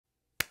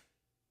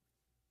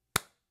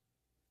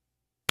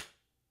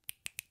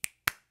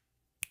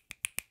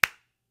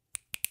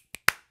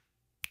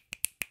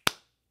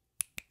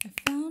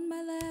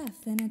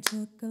and it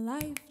took a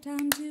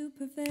lifetime to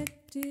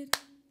perfect it.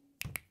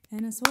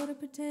 And I sort of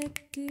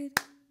protected,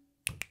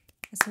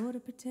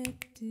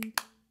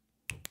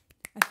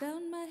 I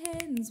found my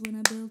hands when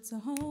I built a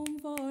home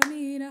for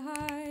me to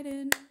hide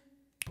in.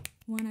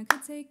 One I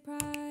could take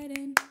pride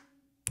in,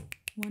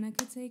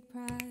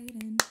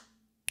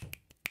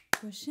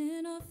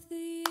 brushing off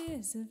the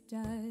years of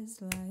dyes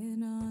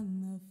lying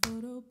on the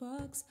photo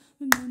box,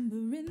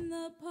 remembering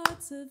the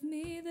parts of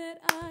me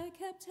that I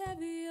kept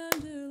heavy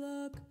under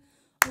lock.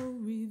 Oh,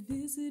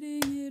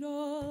 revisiting it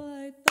all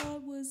I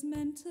thought was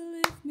meant to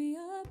lift me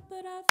up,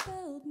 but I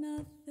felt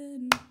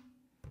nothing.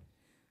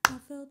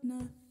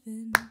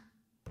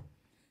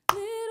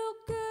 Little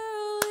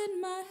girl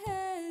in my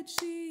head,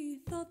 she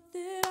thought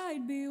that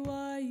I'd be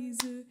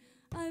wiser.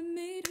 I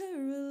made her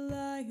a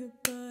liar,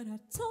 but I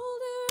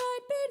told her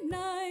I'd be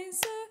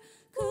nicer.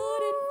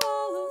 Couldn't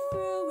follow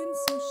through, and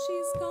so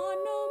she's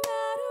gone no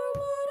matter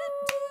what I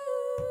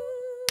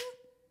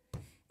do.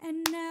 And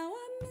now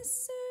I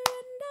miss her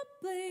and I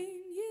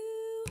blame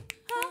you.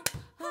 Ha,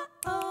 ha,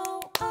 oh,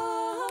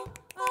 oh,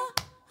 oh,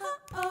 ha,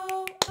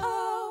 oh,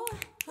 oh,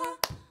 ha,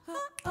 ha,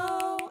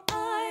 oh.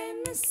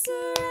 I miss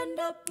her and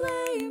I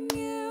blame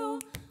you.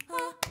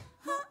 Ha,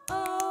 ha,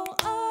 oh,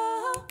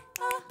 oh,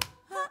 oh,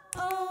 ha,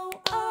 oh,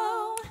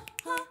 oh,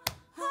 ha,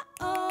 ha,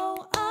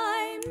 oh.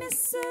 I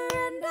miss her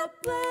and I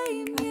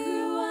blame you. I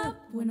grew up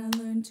when I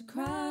learned to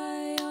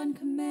cry on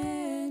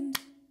command,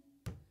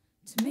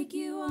 to make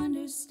you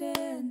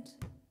understand.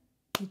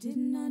 You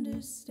didn't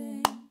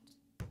understand.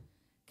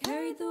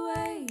 Carried the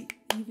weight,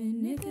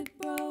 even if it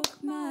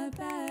broke my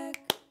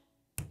back.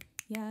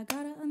 Yeah, I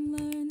gotta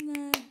unlearn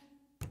that.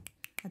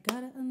 Yeah, I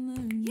gotta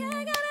unlearn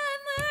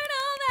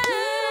all that.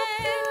 Little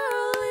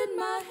girl in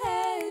my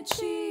head,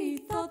 she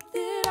thought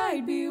that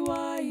I'd be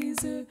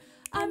wiser.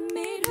 I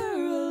made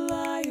her a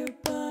liar,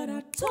 but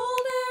I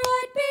told her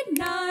I'd be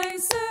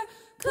nicer.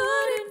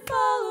 Couldn't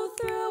follow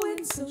through,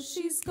 and so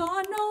she's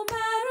gone no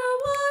matter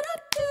what I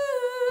do.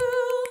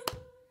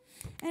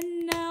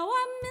 And now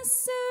I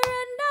miss her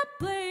and I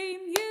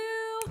blame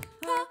you.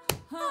 Ha,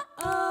 ha,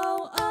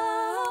 oh,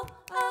 oh,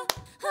 oh,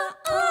 ha,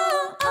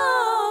 oh,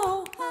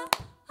 oh, ha,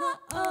 ha,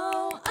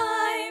 oh.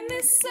 I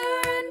miss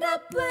her and I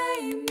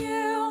blame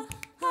you.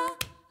 Ha,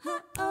 ha,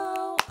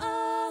 oh,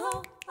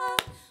 oh, ha,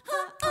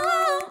 ha,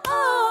 oh,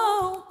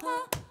 oh,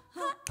 ha,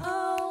 ha,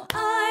 oh.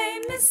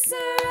 I miss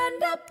her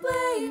and I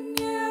blame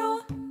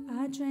you.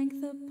 I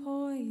drank the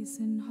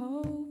poison,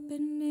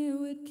 hoping it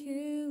would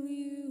kill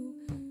you.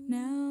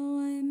 Now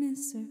I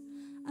miss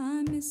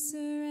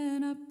her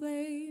and I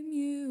blame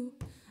you.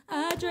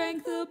 I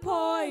drank the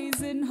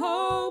poison,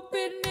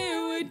 hoping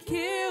it would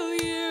kill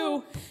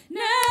you.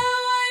 Now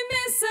I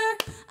miss her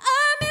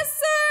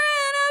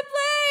and I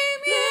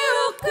blame you.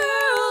 Little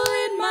girl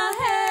in my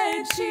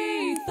head,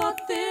 she thought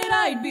that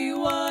I'd be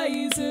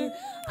wiser.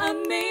 I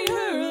made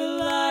her a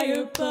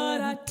liar,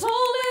 but I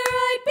told her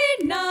I'd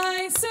be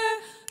nicer.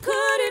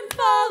 Couldn't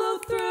follow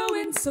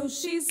through, and so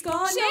she's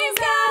gone.